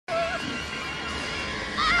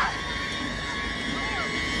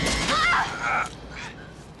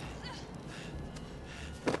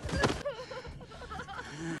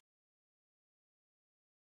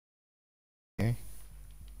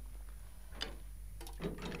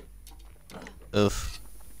Oof.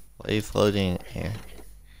 Why are you floating in air?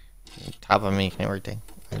 On top of me and everything.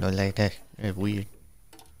 I don't like that. It's weird.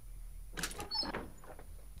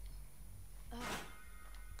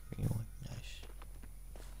 Green one, nice.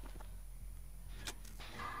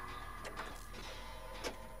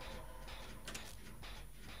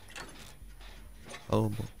 Oh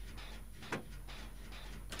boy.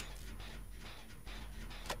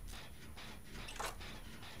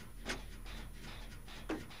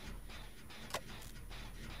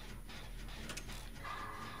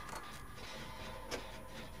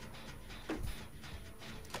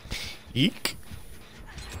 Eek.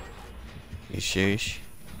 You serious?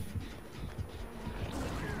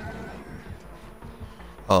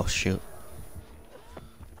 Oh shoot.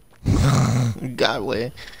 Got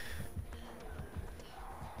away.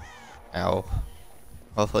 Ow.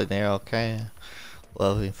 Hopefully they're okay.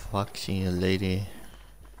 Lovely foxy lady.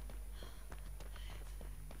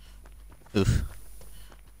 Oof.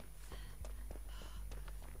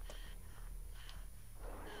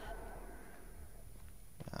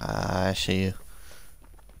 I see you.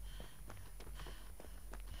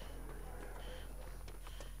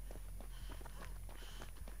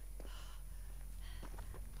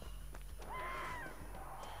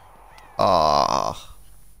 Ah.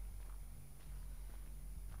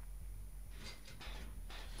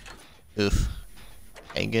 Oof.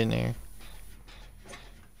 Ain't getting there.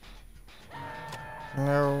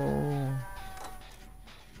 No.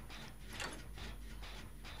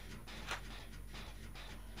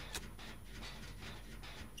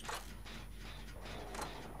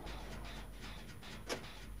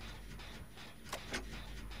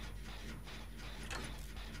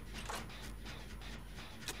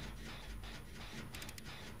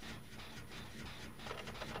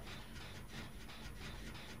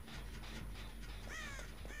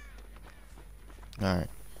 Alright.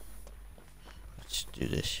 Let's do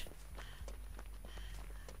this.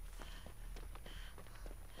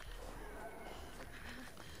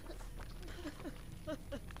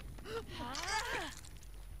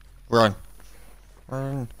 Run.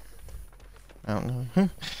 Run. I don't know.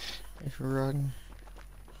 Just run.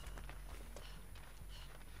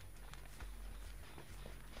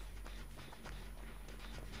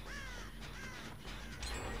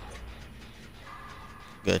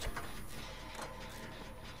 Good.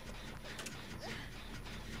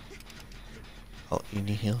 Oh, you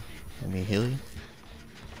need heal? Let me heal you?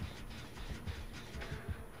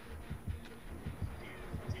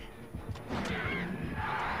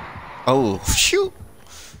 Oh, shoot!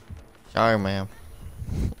 Sorry, ma'am.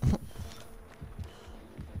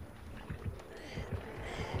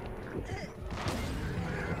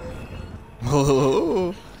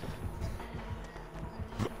 Oh.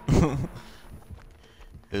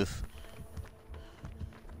 Oof.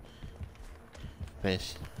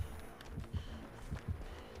 Fish.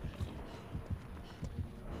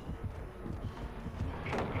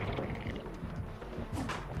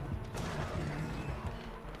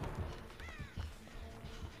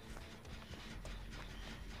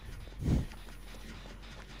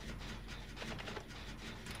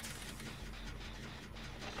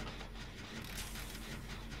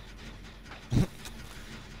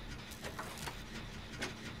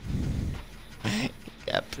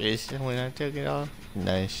 Got pissed when I took it off.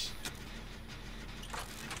 Nice.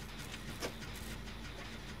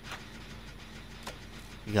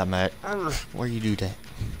 You got mad. Where you do that?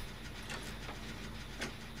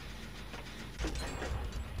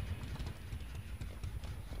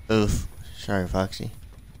 Oof. Sorry, Foxy.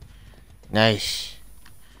 Nice.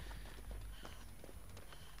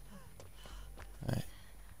 Alright.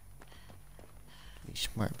 Be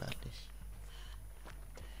smart about this.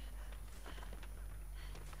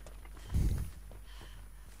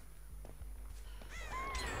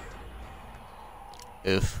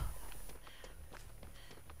 Oof.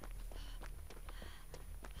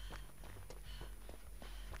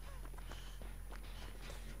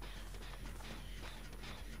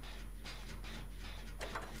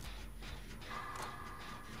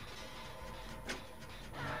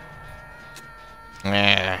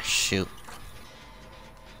 Ah, shoot.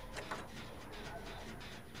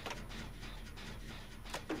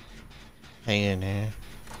 Hang in there.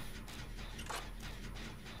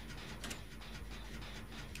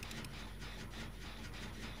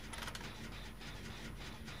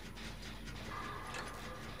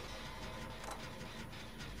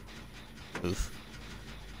 Oof.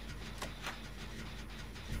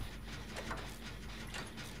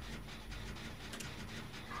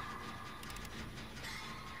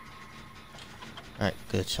 Alright,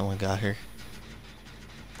 good. Someone got her.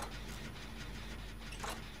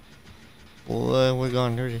 Boy, we're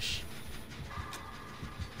going through this.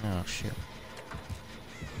 Oh shit.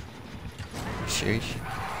 You serious?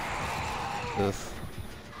 Oof.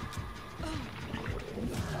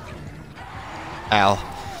 Ow.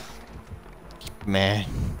 Man.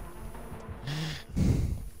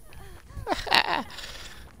 I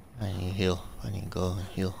need to heal. I need to go and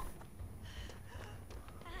heal.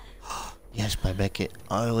 Yes, my bucket.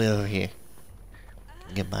 All the way over here.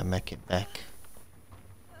 Get my bucket back.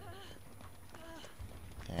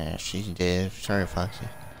 Yeah, she's dead. Sorry, Foxy.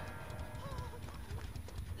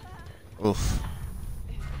 Oof.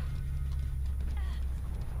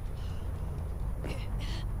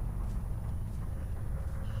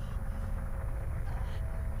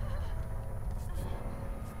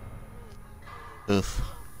 Oof.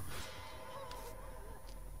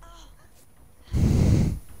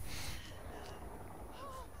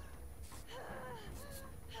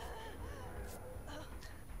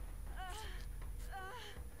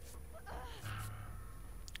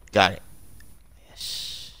 Got it.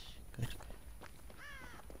 Yes. Good.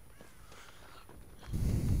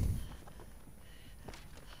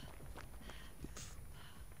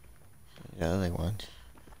 The other ones.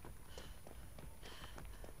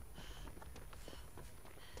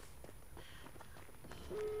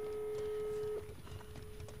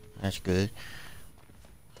 That's good.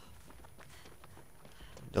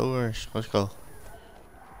 Doors. Let's go.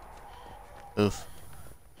 Oof.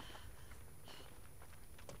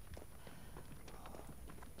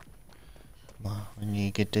 Come on. We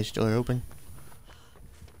need to get this door open.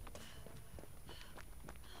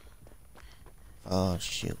 Oh,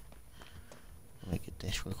 shoot. Let me get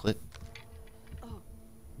this real quick.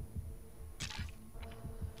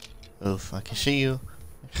 Oof. I can see you.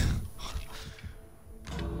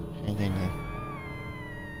 Hang in there.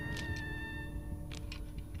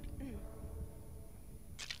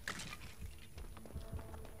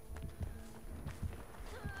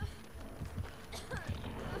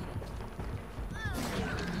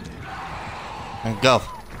 And go.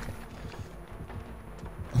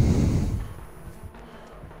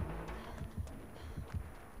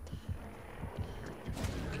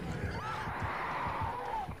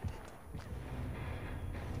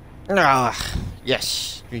 Ah,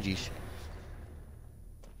 yes. GG's.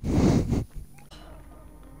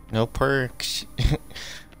 No perks.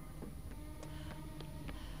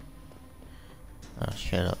 Oh,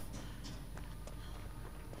 shut up.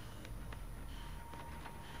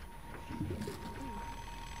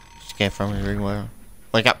 Scan from his ring wire.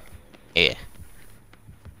 Wake up. Yeah.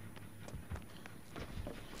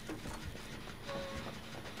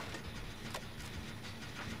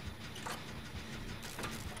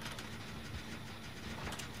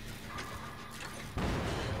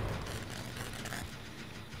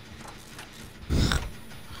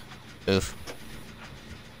 Oof.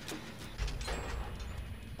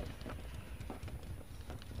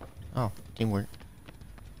 Oh, teamwork.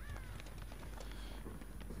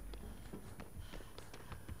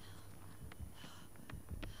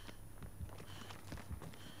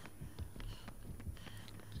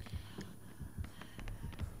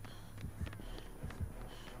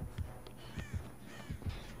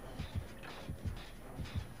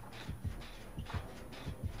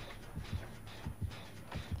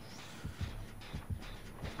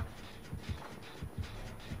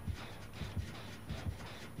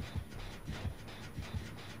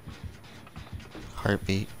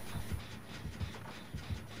 Heartbeat.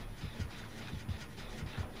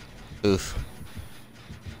 Oof.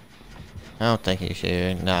 I don't think you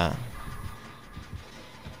should. Nah.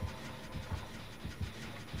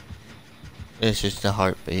 It's just the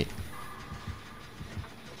heartbeat.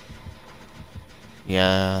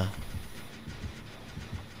 Yeah.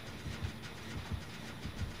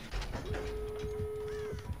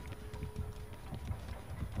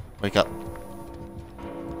 Wake up.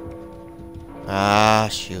 Ah,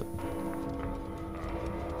 shoot.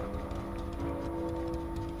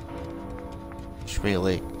 Should be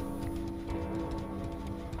awake.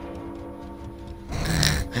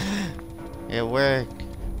 It worked.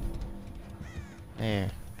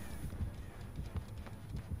 There.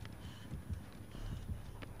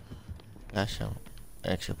 Got some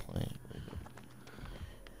extra points.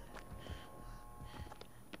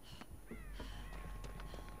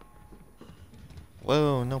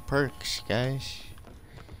 Whoa, no perks, guys.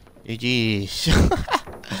 GG's.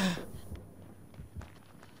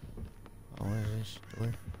 Oh, what is this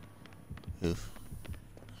door? Oof.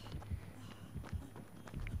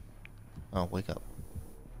 Oh, wake up.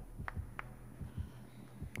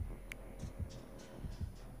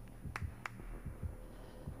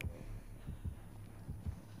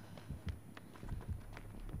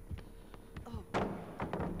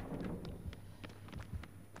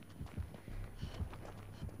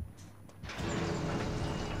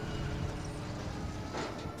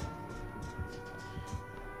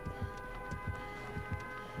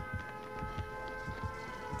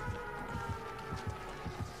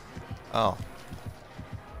 Oh.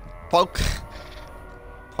 Poke.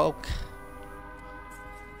 Poke.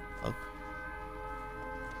 Poke.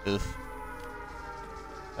 Oof.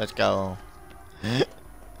 Let's go.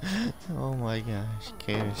 Oh my gosh.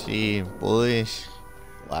 KFC, boys.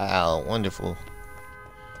 Wow, wonderful.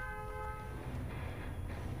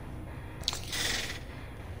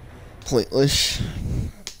 Pointless.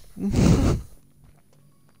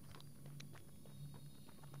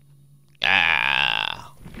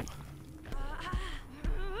 Ah.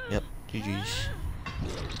 Yep, GG's.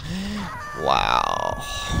 Wow.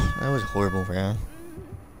 That was a horrible round.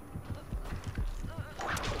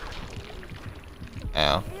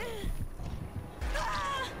 Ow.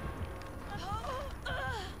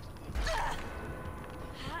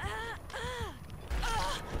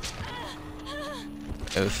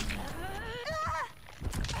 Oof.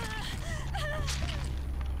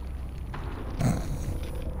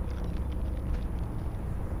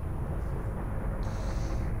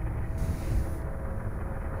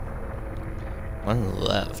 One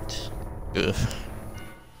left. Oof.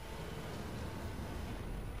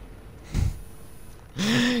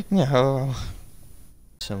 No.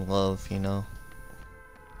 Some love, you know.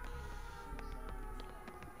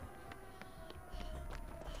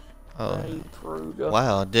 Oh.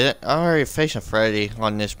 Wow, did I already face a Freddy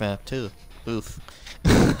on this map too? Oof.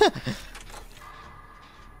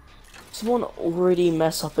 Someone already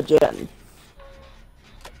mess up a gen.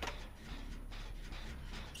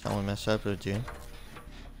 Someone messed up with you.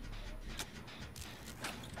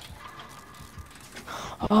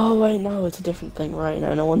 Oh wait, no, it's a different thing, right?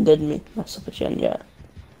 No, no one did mess up a gen yet.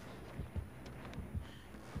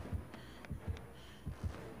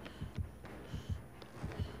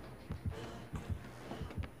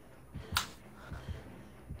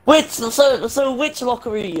 So which locker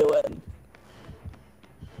are you in?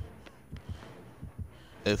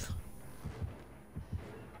 Oof.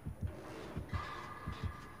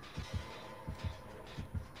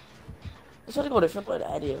 I swear to God, if you're not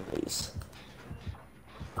any of these.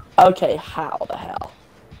 Okay, how the hell?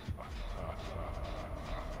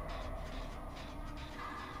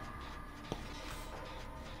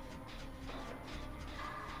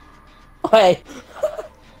 Hey.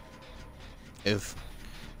 Oof.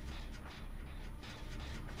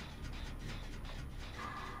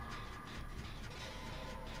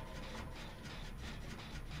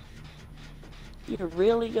 You're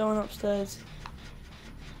really going upstairs?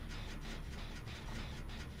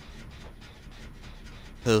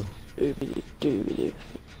 Who? Doobie-doo.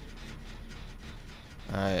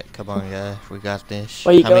 Alright, come on guys, we got this.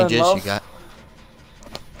 Where you How many going, gens love? you got?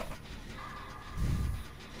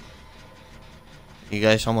 You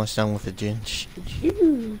guys almost done with the gens? Did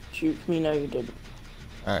you juke me? No, you didn't.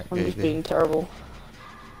 Alright, I'm good, just good. being terrible.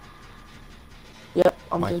 Yep,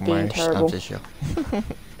 I'm just being terrible. Stop this show.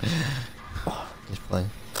 Just playing.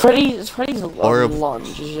 Freddy's Horrible.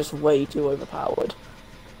 lunge is just way too overpowered.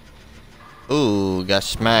 Ooh, got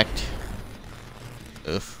smacked.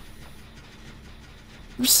 Oof.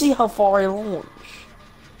 You see how far I launch?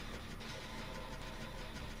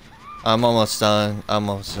 I'm almost done.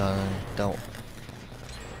 Almost done. Don't.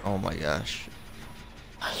 Oh my gosh.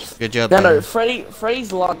 Good job. No,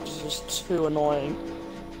 Freddy's lunge is just too annoying.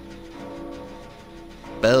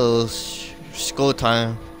 Bells. School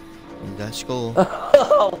time. You got school.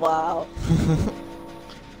 Oh wow.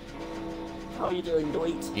 How are you doing,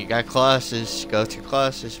 Dweet? You got classes. Go to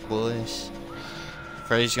classes, boys.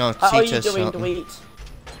 Freddy's gonna How are teach you us doing, something. Dweet?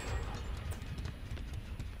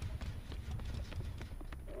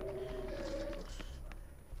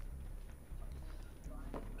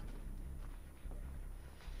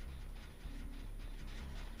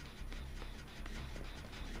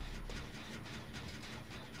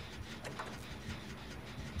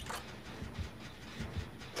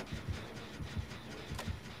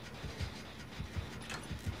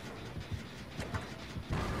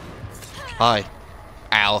 Hi.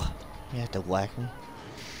 Ow. You have to whack me.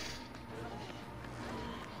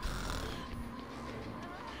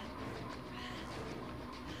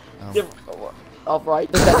 Alright,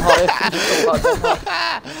 high.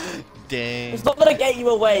 Dang. It's not gonna get you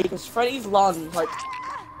away because Freddy's lunge, like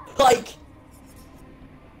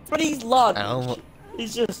Freddy's lunge Ow.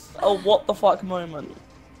 is just a what the fuck moment.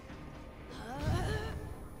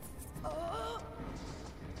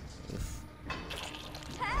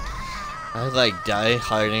 I like die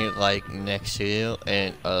hiding like next to you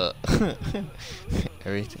and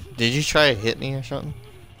everything. Did you try to hit me or something?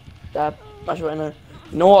 Dab, actually right now.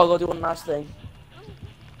 No, I gotta do one last thing.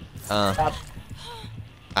 Dab.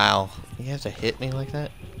 Ow. You have to hit me like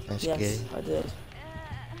that? That's Yes, gay. I did.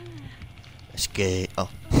 That's gay. Oh.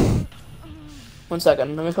 1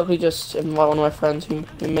 second. Let me quickly just invite one of my friends who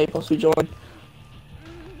may possibly join.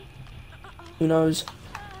 Who knows?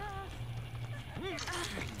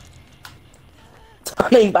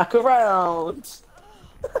 Turning back around.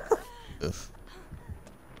 Oof.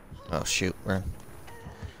 Oh shoot, run.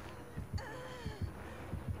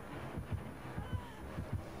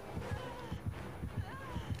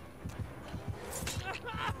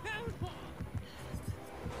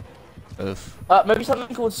 Oof. Maybe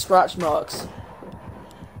something called scratch marks.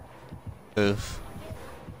 Oof.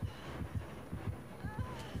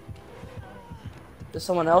 There's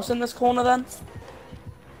someone else in this corner then?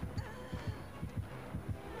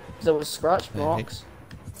 There was scratch marks.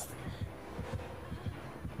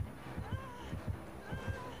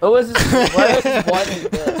 Who is this? Where is this whining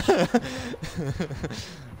bitch?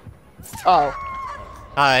 Oh.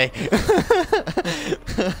 Hi.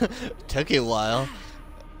 Took you a while.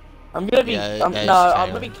 I'm gonna be. Yeah, I'm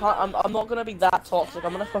gonna be. I'm not gonna be that toxic.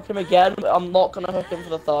 I'm gonna hook him again, but I'm not gonna hook him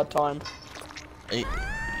for the 3rd time. You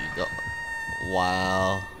go.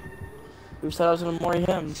 Wow. Who said I was gonna mori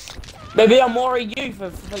him? Maybe I'll mori you for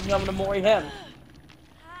thinking I'm gonna mori him.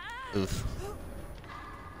 Oof.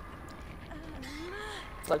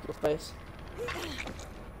 It's like your face.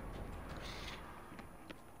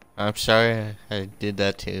 I'm sorry I did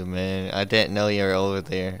that too, man. I didn't know you were over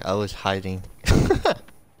there. I was hiding.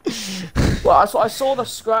 Well, I saw the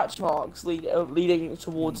scratch marks leading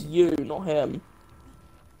towards you, not him.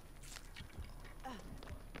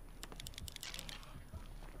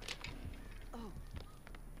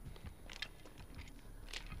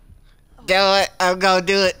 Do it. I'm gonna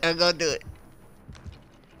do it. I'm gonna do it.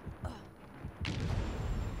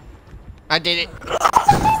 I did it.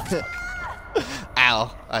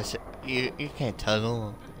 Ow. I said, you can't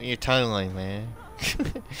tunnel. You're tunneling, man.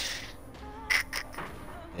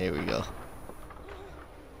 There we go.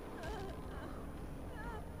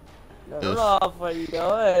 No love, where you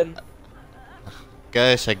going?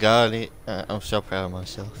 Guys, I got it. I'm so proud of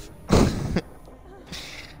myself.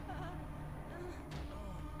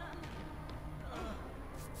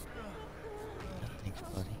 Thanks,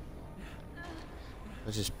 buddy.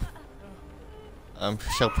 I'm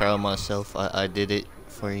so proud of myself. I did it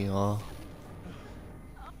for you all.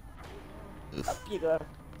 Oof. Up you go.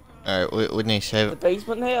 Alright, wouldn't they save The it?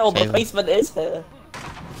 basement here? Oh, the basement is here.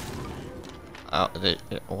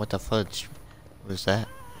 What the fudge was that?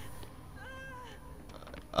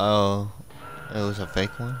 Oh, it was a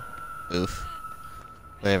fake one? Oof.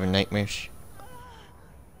 Whatever, nightmares.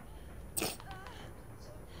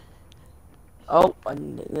 Oh,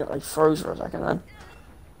 I froze for a second then.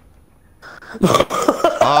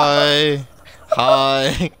 Hi!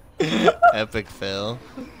 Hi! Epic fail.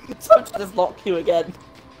 So I'm trying to block you again.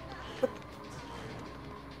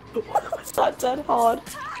 Why was that dead hard?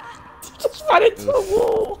 Just ran into a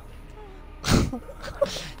wall.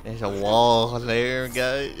 There's a wall there,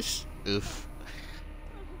 guys. Oof.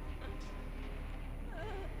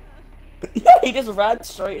 Yeah, he just ran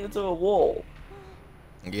straight into a wall.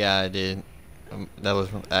 Yeah, I did. That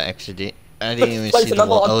was an accident. I didn't even see the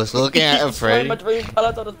wall. I was looking at it, Freddy. My dream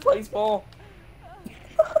palette on his place more.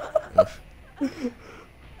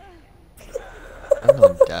 I'm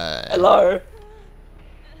gonna die. Hello.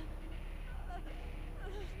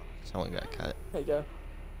 Someone got cut. There you go.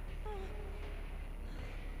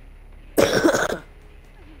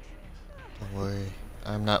 Don't worry.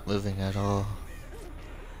 I'm not moving at all.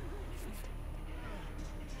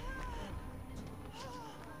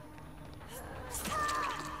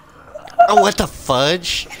 Oh, what the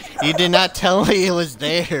fudge? You did not tell me it was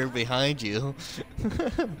there behind you.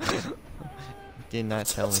 Did not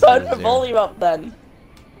tell me. Turn the volume up then.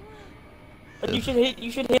 Like, you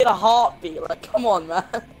should hear the heartbeat. Like, come on, man.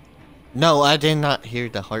 No, I did not hear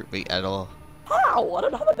the heartbeat at all. How? I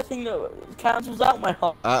don't have anything that cancels out my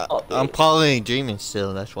heartbeat. I'm probably dreaming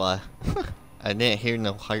still. That's why. I didn't hear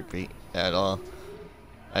no heartbeat at all.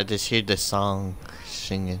 I just hear the song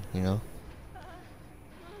singing. You know.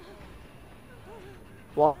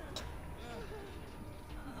 What?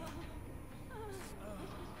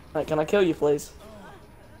 Right, can I kill you, please?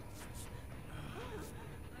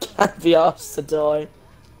 Can't be asked to die.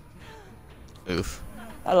 Oof.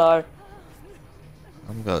 Hello.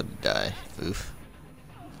 I'm gonna die. Oof.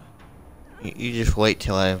 You just wait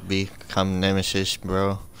till I become Nemesis,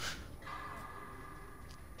 bro.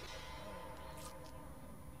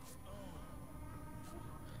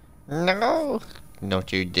 No!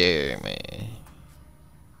 Don't you dare, man.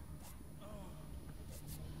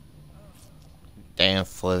 Damn,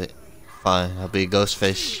 flip it. Fine, I'll be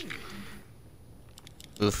Ghostface.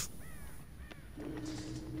 Oof.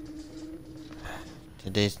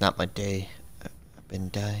 Today's not my day. Been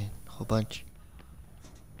dying a whole bunch.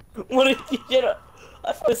 What did you get?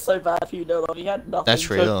 I feel so bad for you, no, you had nothing. That's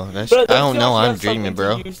real. That's But I don't know. you I'm had dreaming, something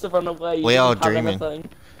bro. to use to run away. You We all didn't have dreaming. anything.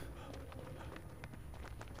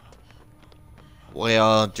 We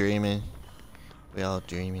all dreaming. We all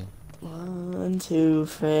dreaming. 1, 2,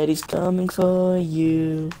 Freddy's coming for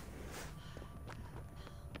you.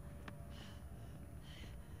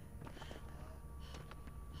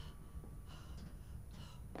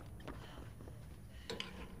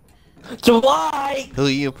 Dwight! Who are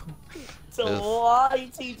you?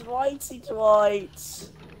 Dwight.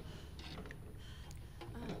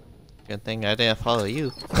 Good thing I didn't follow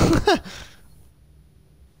you.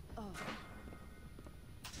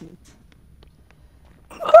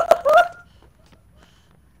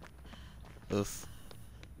 Oof.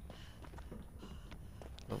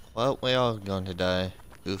 Well, we all going to die.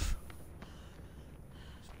 Oof.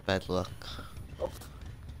 Bad luck.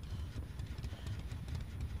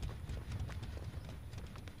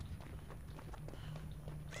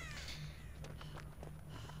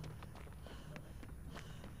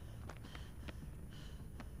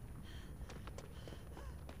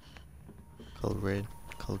 Code red.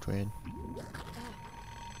 Code red.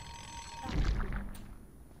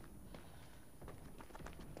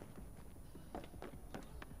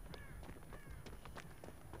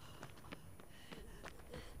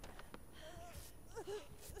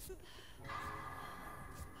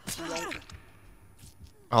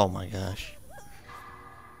 Oh my gosh.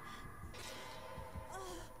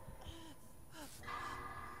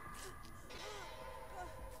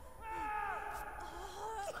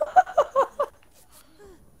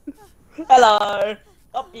 Hello!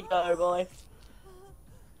 Up you go, boy.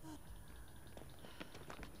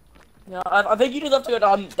 Yeah, I think you just have to go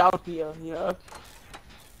down here, you know?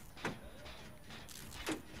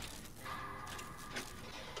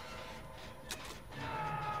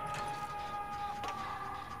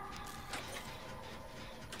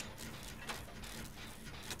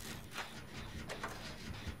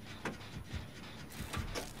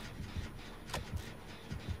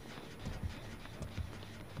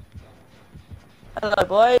 Hello,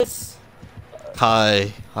 boys.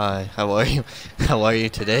 Hi. Hi. How are you? How are you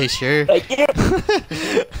today, sure? Thank you.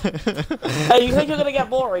 Hey, you think you're gonna get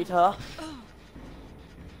worried, huh?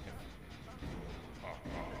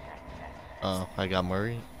 Oh, I got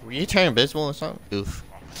worried. Were you turning invisible or something? Oof.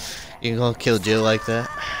 You gonna kill Jill like that?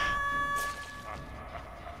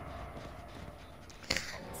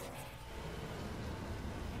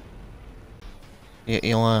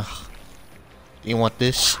 You want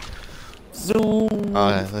this? Zoom.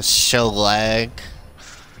 It's so lag.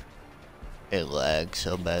 It lags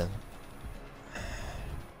so bad.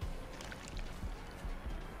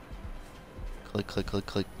 Click, click, click,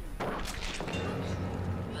 click.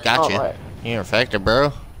 Gotcha. Alright. You're infected,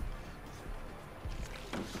 bro.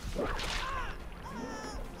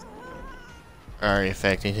 Alright,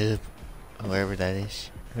 infected who? Whoever that is.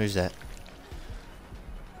 Who's that?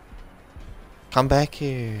 Come back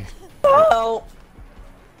here. Help!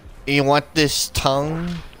 You want this tongue?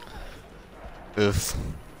 Oof.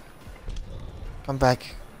 Come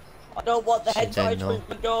back. I don't want the She said hentai no.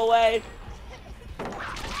 treatment. Go away.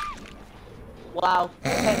 Wow.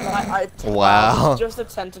 Wow. Just a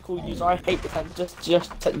tentacle user. I hate the tentacle. Just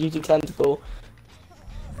using tentacle.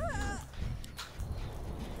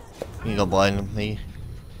 You gonna blind me?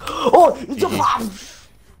 Oh! It's a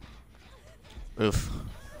Oof.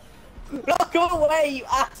 No, go away, you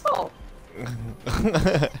asshole!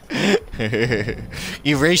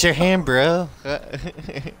 You raise your hand, bro.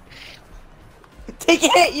 Take a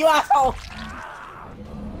hit, you asshole!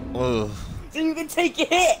 Ooh. So you can take a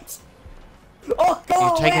hit! Oh, go You're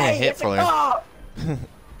away! taking a hit It's for a car!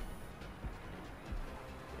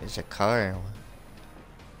 It's a car.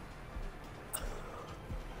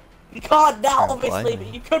 You can't now, Oh, obviously, blimey.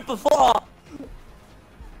 but you could before!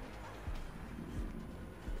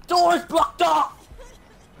 Door is blocked off!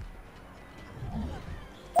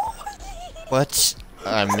 What?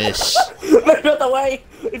 I miss. Move out the way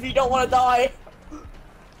if you don't want to die!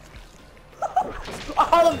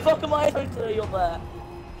 How the fuck am I supposed to know you're there?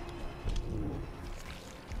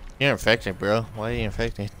 You're infected, bro. Why are you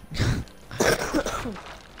infected?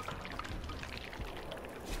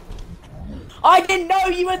 I didn't know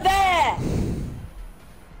you were there!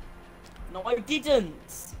 No, I didn't.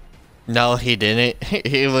 No, he didn't.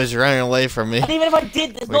 He was running away from me. And even if I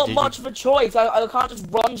did, there's Where not did much of a choice. I can't just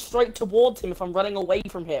run straight towards him if I'm running away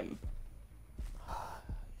from him.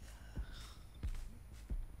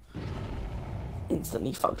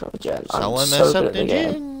 Instantly fucked up again. Someone messed up the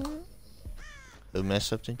gin. Who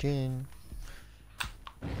messed up the gin?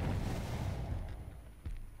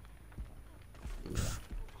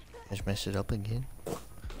 Just mess it up again.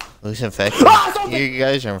 Who's infected? You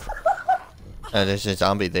guys are. Oh, there's a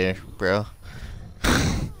zombie there, bro.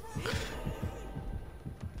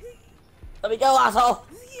 Let me go, asshole.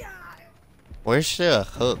 Where's the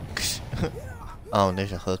hooks? Oh,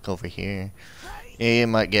 there's a hook over here. Yeah, you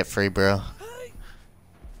might get free, bro.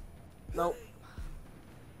 Nope.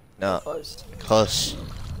 No. Close. Close.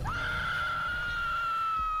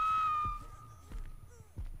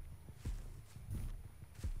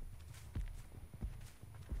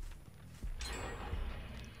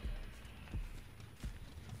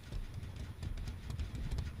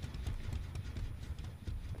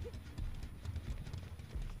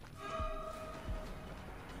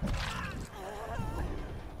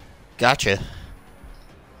 Gotcha.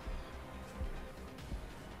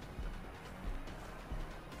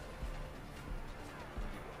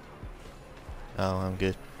 Oh, I'm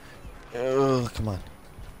good. Oh, come on.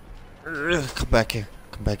 Come back here.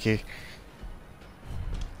 Come back here.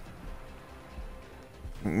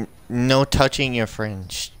 No touching your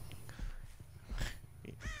friends.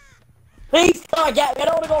 Please don't get me. I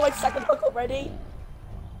don't want to go on my second hook already.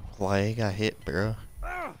 Why you got hit, bro?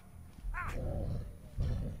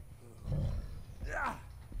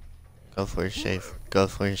 Go for your safe. Go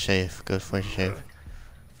for your safe. Go for your safe.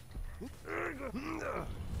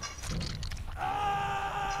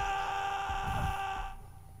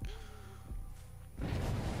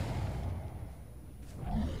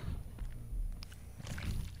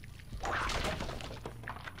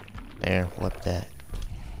 There, whoop that.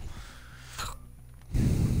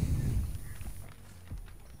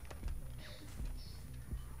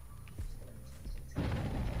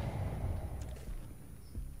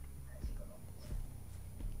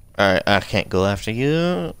 Alright, I can't go after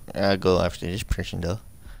you. I'll go after this person though.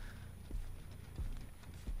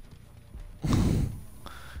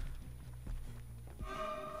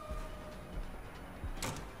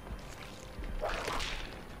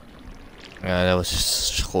 Yeah, that was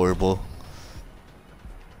just horrible.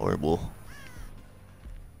 Horrible.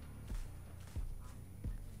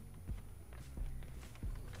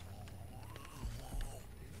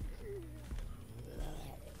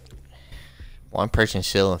 One person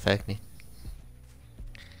still infected.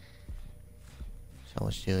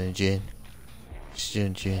 Someone's still in gin. Still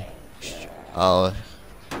in gin. Oh,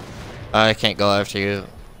 I can't go after you.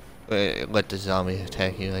 Let the zombie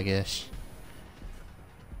attack you, I guess.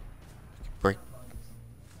 Break.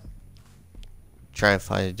 Try to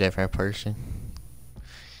find a different person.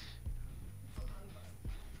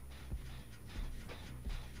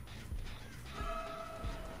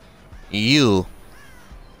 You.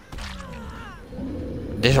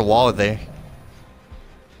 There's a wall there.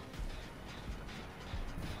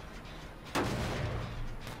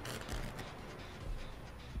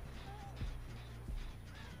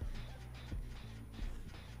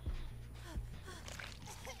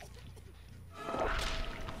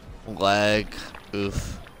 Lag.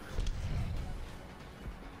 Oof.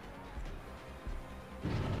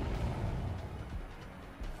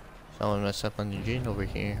 Someone messed up on the gene over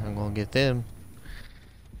here. I'm gonna get them.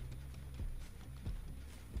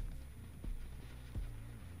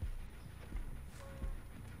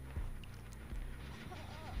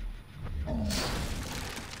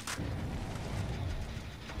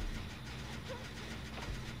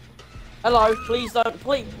 Hello, please don't.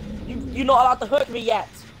 Please, you're not allowed to hook me yet.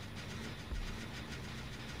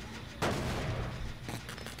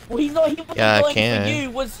 Well, he wasn't Yeah, going I can. for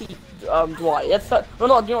you, was he, Dwight? That's no,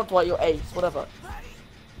 not you're not Dwight. You're Ace, whatever.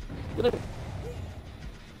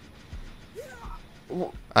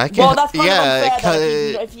 I can. Well, that's kind yeah, of unfair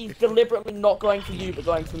then, if he's deliberately not going for you, but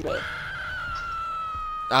going for me.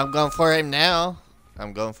 I'm going for him now.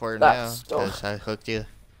 I'm going for him now because I hooked you.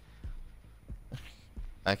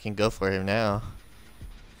 I can go for him now.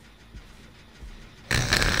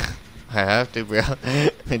 I have to, bro.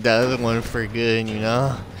 The other one for good, you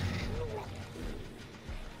know.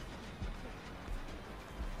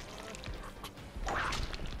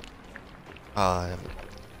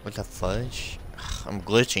 What the fudge? I'm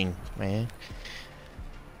glitching, man.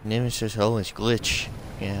 Nemesis always glitch.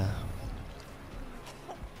 Yeah.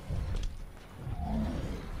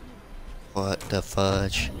 What the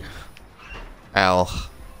fudge? Ow.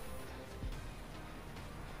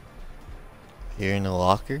 You're in the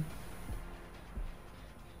locker?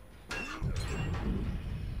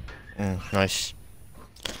 Nice.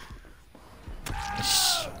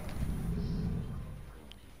 Nice.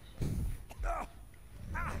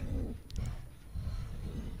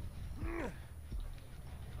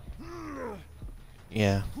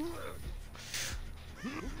 Yeah.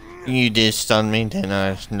 You did stun me, then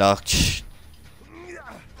I knocked.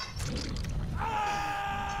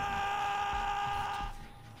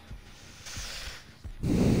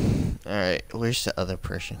 Alright, where's the other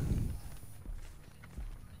person?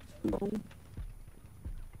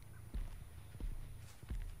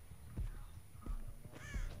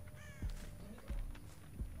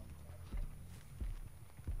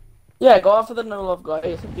 Yeah, go after the no love guy.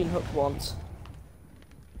 I've been hooked once.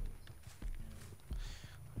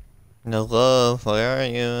 No love, where are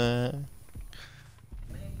you?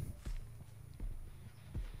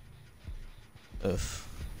 Oof.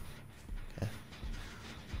 Okay.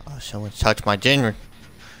 Oh, someone touched my gin.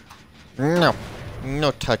 No.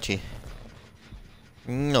 No touchy.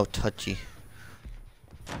 No touchy.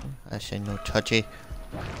 I said no touchy.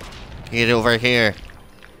 Get over here.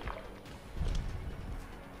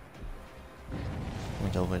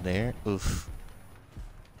 Went over there. Oof.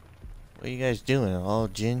 What are you guys doing? All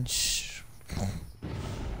gins?